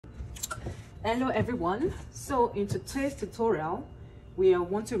Hello everyone, so in today's tutorial we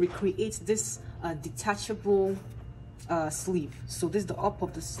want to recreate this detachable sleeve. So this is the up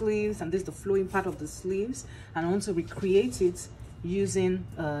of the sleeves and this is the flowing part of the sleeves, and I want to recreate it using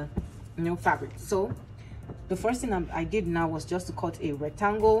fabric. So the first thing I did now was just to cut a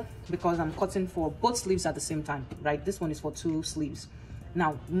rectangle because I'm cutting for both sleeves at the same time, right? This one is for 2 sleeves.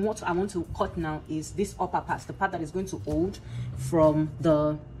 Now what I want to cut now is this upper part, the part that is going to hold from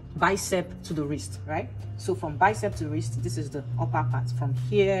the bicep to the wrist, right? So from bicep to wrist, this is the upper part from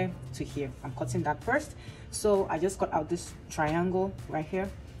here to here. I'm cutting that first. So I just cut out this triangle right here,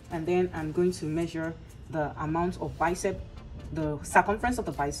 and then I'm going to measure the amount of bicep, the circumference of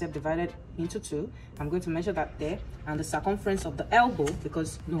the bicep divided into 2. I'm going to measure that there, and the circumference of the elbow,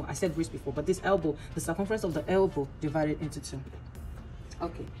 because no, I said wrist before, but this elbow, the circumference of the elbow divided into 2.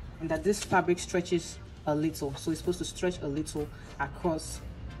 Okay, and that this fabric stretches a little, so it's supposed to stretch a little across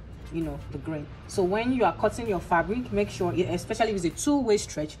the grain. So when you are cutting your fabric, make sure, especially if it's a 2-way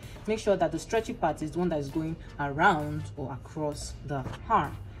stretch, make sure that the stretchy part is the one that is going around or across the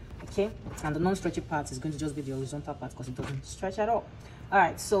arm, okay? And the non-stretchy part is going to just be the horizontal part because it doesn't stretch at all. All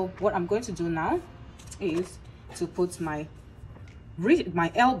right, so what I'm going to do now is to put my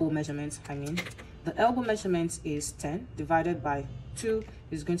elbow measurement. The elbow measurement is 10 divided by 2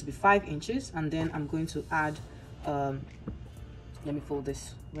 is going to be 5 inches, and then I'm going to add let me fold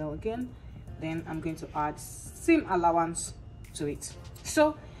this well again. Then I'm going to add seam allowance to it.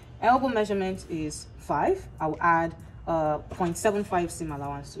 So elbow measurement is 5. I'll add 0.75 seam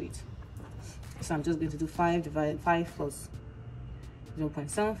allowance to it. So I'm just going to do 5 divided 5 plus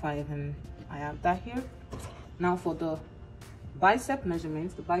 0.75, and I have that here. Now for the bicep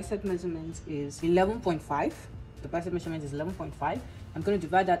measurement, the bicep measurement is 11.5. The bicep measurement is 11.5. I'm going to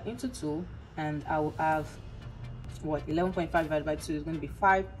divide that into 2, and I will have what 11.5 divided by 2 is going to be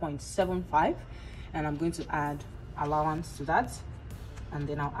 5.75, and I'm going to add allowance to that, and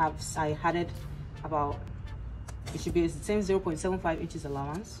then I added about, it should be the same 0.75 inches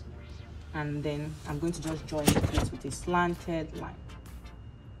allowance, and then I'm going to just join it with a slanted line,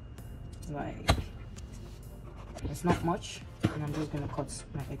 like it's not much, and I'm just going to cut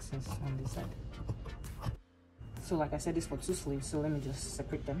my excess on this side. So like I said, this for 2 sleeves, so let me just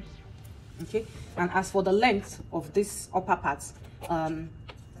separate them. Okay, and as for the length of this upper part,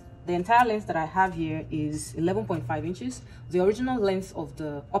 the entire length that I have here is 11.5 inches. The original length of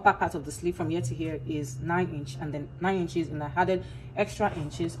the upper part of the sleeve from here to here is 9 inches, and then 9 inches, and I added extra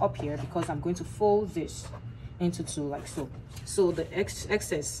inches up here because I'm going to fold this into 2 like so. So the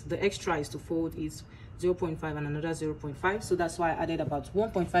extra is to fold is 0.5 and another 0.5, so that's why I added about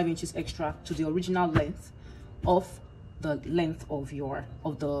 1.5 inches extra to the original length of the length of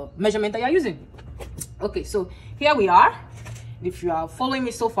the measurement that you're using. Okay, so here we are. If you are following me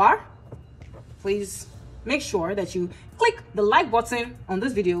so far, please make sure that you click the like button on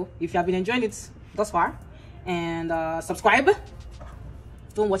this video if you have been enjoying it thus far, and subscribe.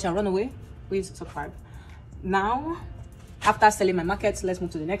 Don't watch and run away, please subscribe. Now after selling my market, let's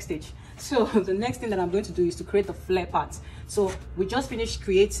move to the next stage. So the next thing that I'm going to do is to create the flare part. So we just finished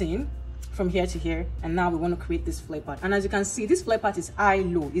creating from here to here, and now we want to create this flare part. And as you can see, this flare part is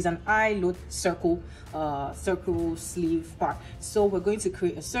eye-low, is an eye-low circle sleeve part. So we're going to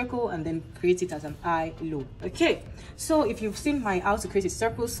create a circle and then create it as an eye-low. Okay, so if you've seen my how to create a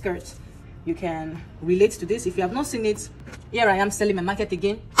circle skirt, you can relate to this. If you have not seen it, here I am selling my market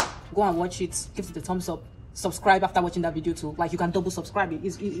again. Go and watch it, give it a thumbs up, subscribe after watching that video too. Like, you can double subscribe it.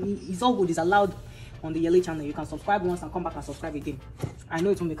 It's all good, it's allowed on the Yellow channel. You can subscribe once and come back and subscribe again. I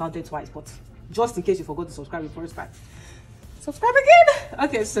know it won't be counted twice, but just in case you forgot to subscribe the first time, subscribe again.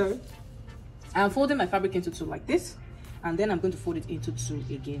 Okay, so I'm folding my fabric into 2 like this, and then I'm going to fold it into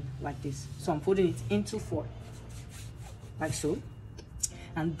 2 again like this. So I'm folding it into 4 like so,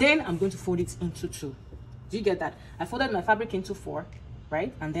 and then I'm going to fold it into 2. Do you get that? I folded my fabric into 4,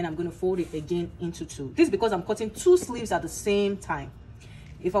 right? And then I'm going to fold it again into 2. This is because I'm cutting 2 sleeves at the same time.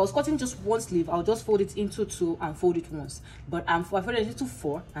 If I was cutting just 1 sleeve, I'll just fold it into 2 and fold it once. But I folded it into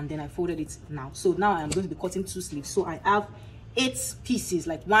 4, and then I folded it now. So now I'm going to be cutting 2 sleeves. So I have 8 pieces,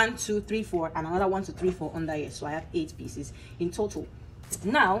 like 1, 2, 3, 4, and another 1, 2, 3, 4 under here. So I have 8 pieces in total.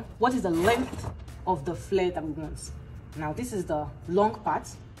 Now, what is the length of the flare that we want? Now, this is the long part,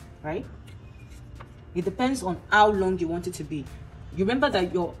 right? It depends on how long you want it to be. You remember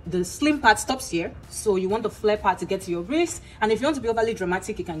that the slim part stops here, so you want the flare part to get to your wrist, and if you want to be overly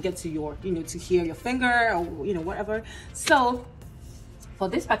dramatic, you can get to your to here your finger, or whatever. So for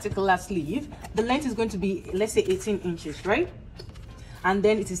this particular sleeve, the length is going to be, let's say, 18 inches, right? And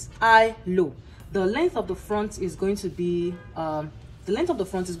then it is eye low. The length of the front is going to be the length of the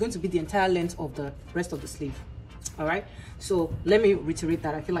front is going to be the entire length of the rest of the sleeve. All right, so let me reiterate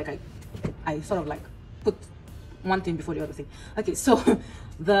that. I feel like I sort of like put one thing before the other thing. Okay, so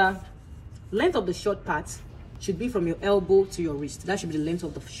the length of the short part should be from your elbow to your wrist. That should be the length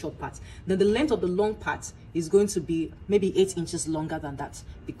of the short part. Then the length of the long part is going to be maybe 8 inches longer than that,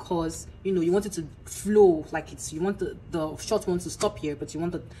 because you know you want it to flow like it's, you want the short one to stop here, but you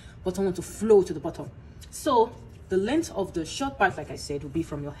want the bottom one to flow to the bottom. So the length of the short part, like I said, will be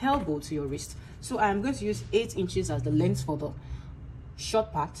from your elbow to your wrist. So I'm going to use 8 inches as the length for the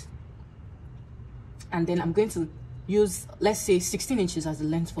short part, and then I'm going to use, let's say, 16 inches as the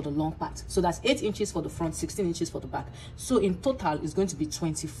length for the long part. So that's 8 inches for the front, 16 inches for the back. So in total it's going to be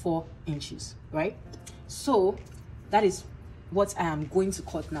 24 inches, right? So that is what I am going to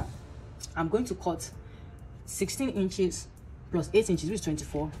cut now. I'm going to cut 16 inches plus 8 inches, which is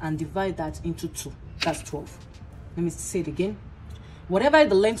 24, and divide that into 2. That's 12. Let me say it again. Whatever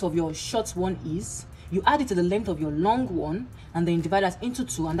the length of your short one is, you add it to the length of your long one, and then divide that into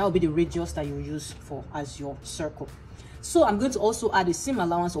 2, and that will be the radius that you use for as your circle. So I'm going to also add a seam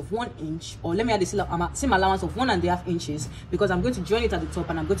allowance of 1 inch, or let me add a seam allowance of 1.5 inches, because I'm going to join it at the top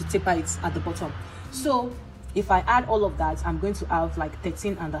and I'm going to taper it at the bottom. So if I add all of that, I'm going to have like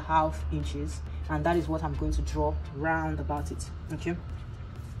 13.5 inches, and that is what I'm going to draw round about it. Okay,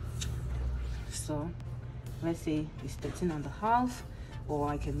 so let's say it's 13.5, or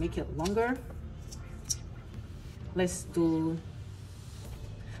I can make it longer. Let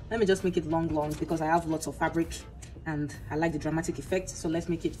me just make it long because I have lots of fabric and I like the dramatic effect. So let's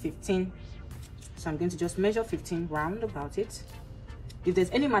make it 15. So I'm going to just measure 15 round about it. If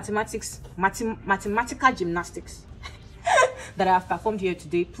there's any mathematical gymnastics that I have performed here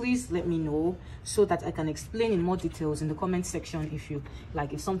today, please let me know so that I can explain in more details in the comment section if you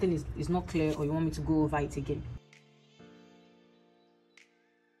like, if something is not clear or you want me to go over it again.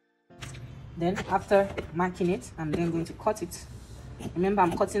 Then after marking it, I'm then going to cut it. Remember,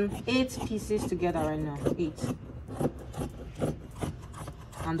 I'm cutting 8 pieces together right now, 8.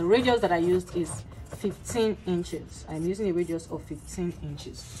 And the radius that I used is 15 inches. I'm using a radius of 15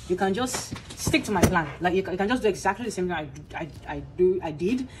 inches. You can just stick to my plan. Like you can just do exactly the same thing I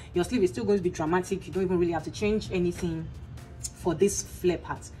did. Your sleeve is still going to be dramatic. You don't even really have to change anything for this flare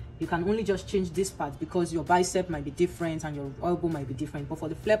part. You can only just change this part because your bicep might be different and your elbow might be different. But for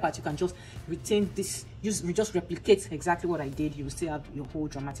the flare part, you can just retain this, just replicate exactly what I did. You will still have your whole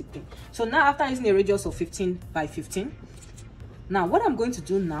dramatic thing. So now, after using a radius of 15 by 15, now what I'm going to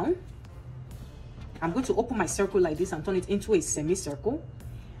do now, I'm going to open my circle like this and turn it into a semicircle,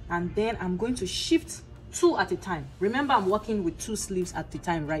 and then I'm going to shift 2 at a time. Remember, I'm working with 2 sleeves at the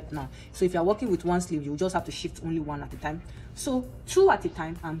time right now. So if you're working with 1 sleeve, you just have to shift only 1 at a time. So 2 at a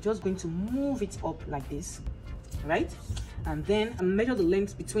time, I'm just going to move it up like this, right? And then I measure the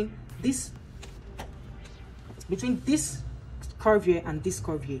length between this curve here and this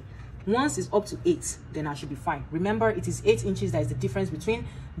curve here. Once it's up to 8, then I should be fine. Remember, it is 8 inches that is the difference between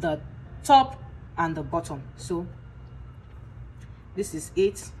the top and the bottom. So this is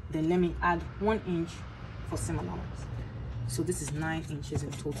 8, then let me add 1 inch for seam allowance. So this is 9 inches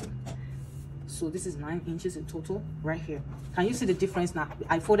in total. So this is 9 inches in total right here. Can you see the difference now?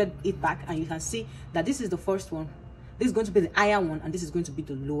 I folded it back and you can see that this is the first one. This is going to be the higher one, and this is going to be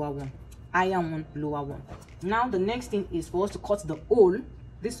the lower one. Higher one, lower one. Now the next thing is for us to cut the hole,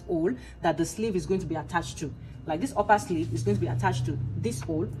 this hole that the sleeve is going to be attached to. Like this upper sleeve is going to be attached to this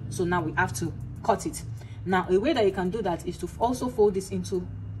hole. So now we have to cut it. Now a way that you can do that is to also fold this into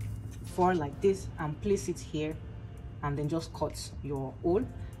 4 like this and place it here, and then just cut your hole.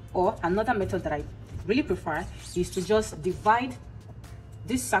 Or another method that I really prefer is to just divide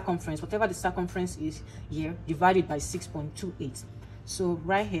this circumference, whatever the circumference is here, divide it by 6.28. So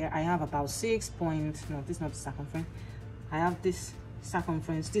right here I have about no, this is not the circumference. I have this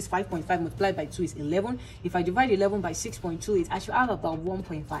circumference, this 5.5 multiplied by 2 is 11. If I divide 11 by 6.28, I should have about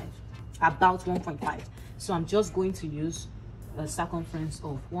 1.5. So I'm just going to use a circumference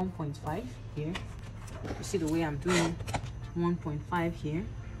of 1.5 here. You see the way I'm doing 1.5 here,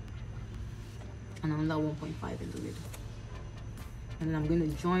 and another 1.5 in the middle, and then I'm going to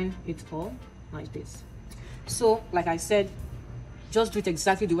join it all like this. So like I said, just do it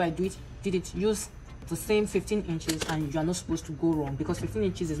exactly the way I did it. Use the same 15 inches, and you are not supposed to go wrong, because 15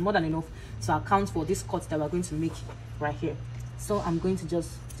 inches is more than enough to account for this cut that we're going to make right here. So I'm going to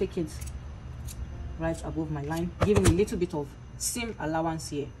just take it right above my line, giving a little bit of seam allowance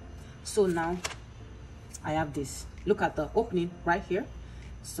here. So now I have this. Look at the opening right here.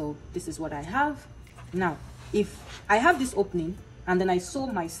 So this is what I have. Now if I have this opening and then I sew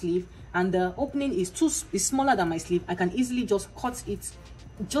my sleeve and the opening is smaller than my sleeve, I can easily just cut it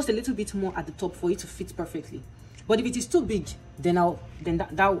just a little bit more at the top for it to fit perfectly. But if it is too big, then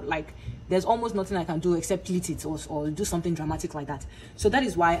that like there's almost nothing I can do except pleat it or do something dramatic like that. So that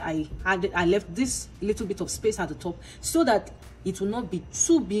is why I left this little bit of space at the top, so that it will not be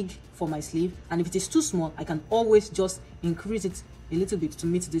too big for my sleeve, and if it is too small, I can always just increase it a little bit to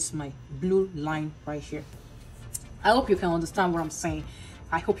meet this my blue line right here. I hope you can understand what I'm saying.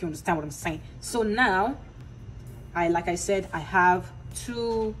 I hope you understand what I'm saying. So now, like I said, I have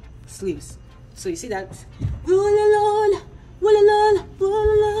 2 sleeves. So you see that?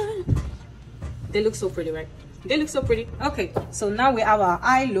 They look so pretty, right? They look so pretty. Okay, so now we have our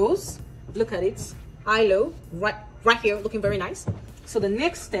eye lows. Look at it. Eye low right here, looking very nice. So the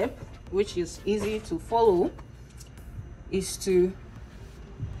next step, which is easy to follow, is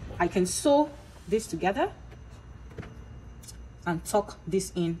I can sew this together and tuck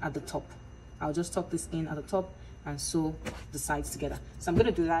this in at the top. I'll just tuck this in at the top and sew the sides together. So I'm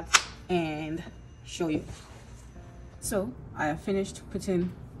gonna do that and show you. So I have finished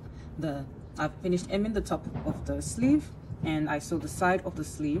I've finished hemming the top of the sleeve, and I sewed the side of the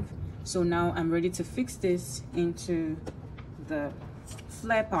sleeve. So now I'm ready to fix this into the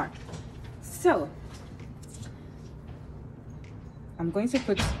flare part. So I'm going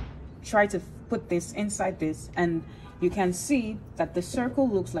to try to put this inside this, and you can see that the circle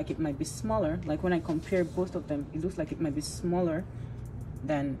looks like it might be smaller. Like when I compare both of them, it looks like it might be smaller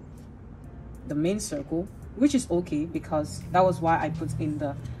than the main circle, which is okay, because that was why I put in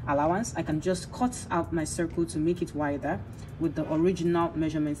the allowance. I can just cut out my circle to make it wider with the original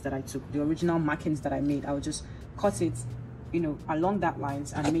measurements that I took, the original markings that I made. I would just cut it, you know, along that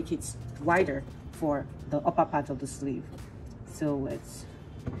lines and make it wider for the upper part of the sleeve. So let's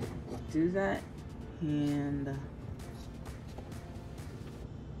do that. And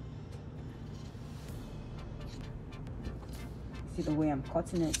see the way I'm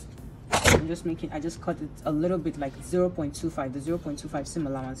cutting it. I just cut it a little bit, like 0.25. The 0.25 seam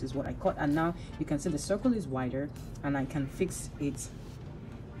allowance is what I cut, and now you can see the circle is wider, and I can fix it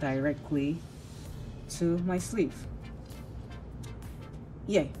directly to my sleeve.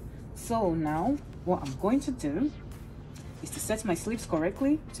 Yeah, so now what I'm going to do is to set my sleeves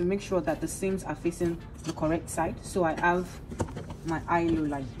correctly to make sure that the seams are facing the correct side. So I have my eye low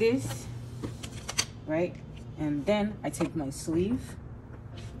like this, right? And then I take my sleeve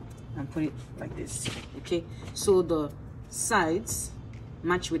and put it like this. Okay, so the sides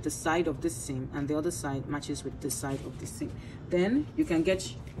match with the side of this seam, and the other side matches with the side of the seam. Then you can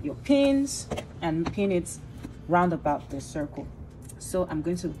get your pins and pin it round about the circle. So I'm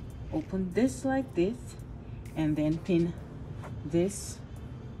going to open this like this and then pin this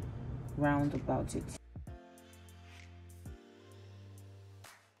round about it.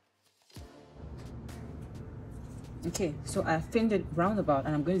 Okay, so I've pinned it roundabout,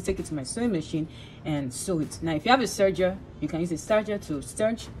 and I'm going to take it to my sewing machine and sew it. Now, if you have a serger, you can use a serger to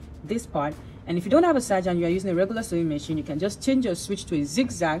serge this part. And if you don't have a serger and you are using a regular sewing machine, you can just change your switch to a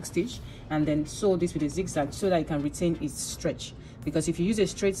zigzag stitch and then sew this with a zigzag so that it can retain its stretch. Because if you use a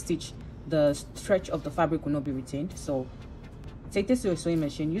straight stitch, the stretch of the fabric will not be retained. So take this to a sewing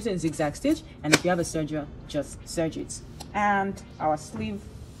machine, use a zigzag stitch, and if you have a serger, just serge it. And our sleeve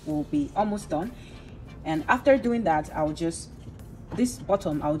will be almost done. And after doing that, I'll just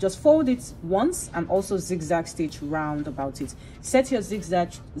fold it once and also zigzag stitch round about it. Set your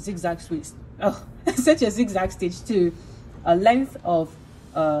zigzag stitch to a length of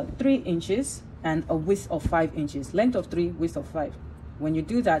 3 inches and a width of 5 inches. Length of 3, width of 5. When you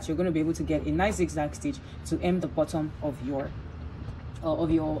do that, you're going to be able to get a nice zigzag stitch to hem the bottom of your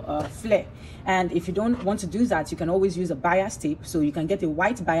flare. And if you don't want to do that, you can always use a bias tape. So you can get a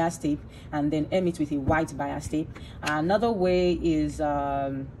white bias tape and then hem it with a white bias tape. Another way is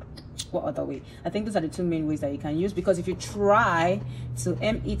what other way? I think those are the 2 main ways that you can use, because if you try to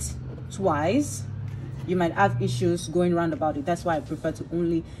hem it twice, you might have issues going round about it. That's why I prefer to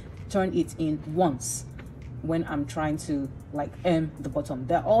only turn it in once when I'm trying to like hem the bottom.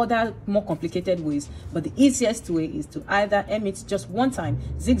 There are other more complicated ways, but the easiest way is to either hem it just one time,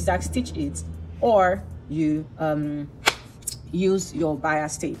 zigzag stitch it, or you use your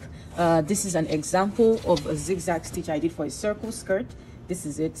bias tape. This is an example of a zigzag stitch I did for a circle skirt. This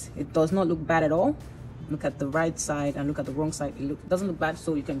is it. It does not look bad at all. Look at the right side and look at the wrong side. It doesn't look bad,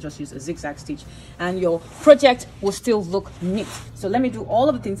 so you can just use a zigzag stitch and your project will still look neat. So let me do all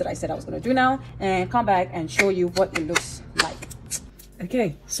of the things that I said I was going to do now and come back and show you what it looks like.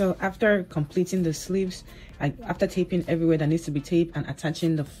 Okay, so after completing the sleeves, after taping everywhere that needs to be taped and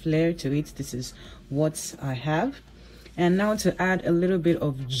attaching the flare to it, this is what I have. And now to add a little bit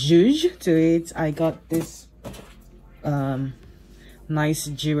of zhuzh to it, I got this nice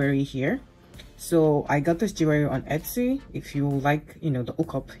jewelry here. So I got this jewelry on Etsy. If you like, you know, the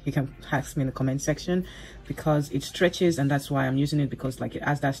hookup, you can ask me in the comment section, because it stretches, and that's why I'm using it, because like it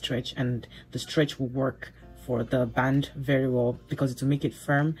has that stretch, and the stretch will work for the band very well, because it will make it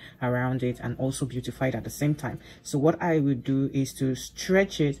firm around it and also beautify it at the same time. So what I would do is to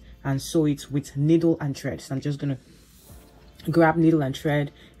stretch it and sew it with needle and thread. So I'm just gonna grab needle and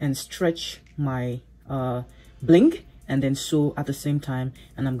thread and stretch my bling, and then sew at the same time,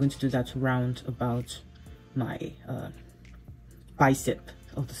 and I'm going to do that round about my bicep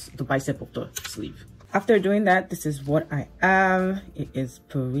of the bicep of the sleeve. After doing that, this is what I have. It is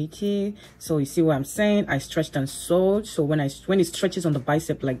pretty. So you see what I'm saying? I stretched and sewed. So when it stretches on the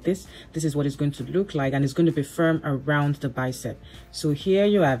bicep like this, this is what it's going to look like, and it's going to be firm around the bicep. So here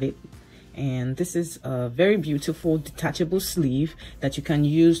you have it. And this is a very beautiful detachable sleeve that you can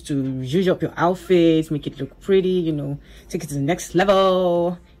use to zhuzh up your outfit, make it look pretty, you know, take it to the next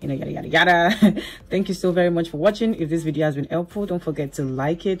level, you know, yada yada yada. Thank you so very much for watching. If this video has been helpful, don't forget to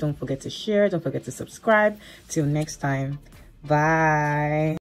like it, don't forget to share, don't forget to subscribe. Till next time, bye.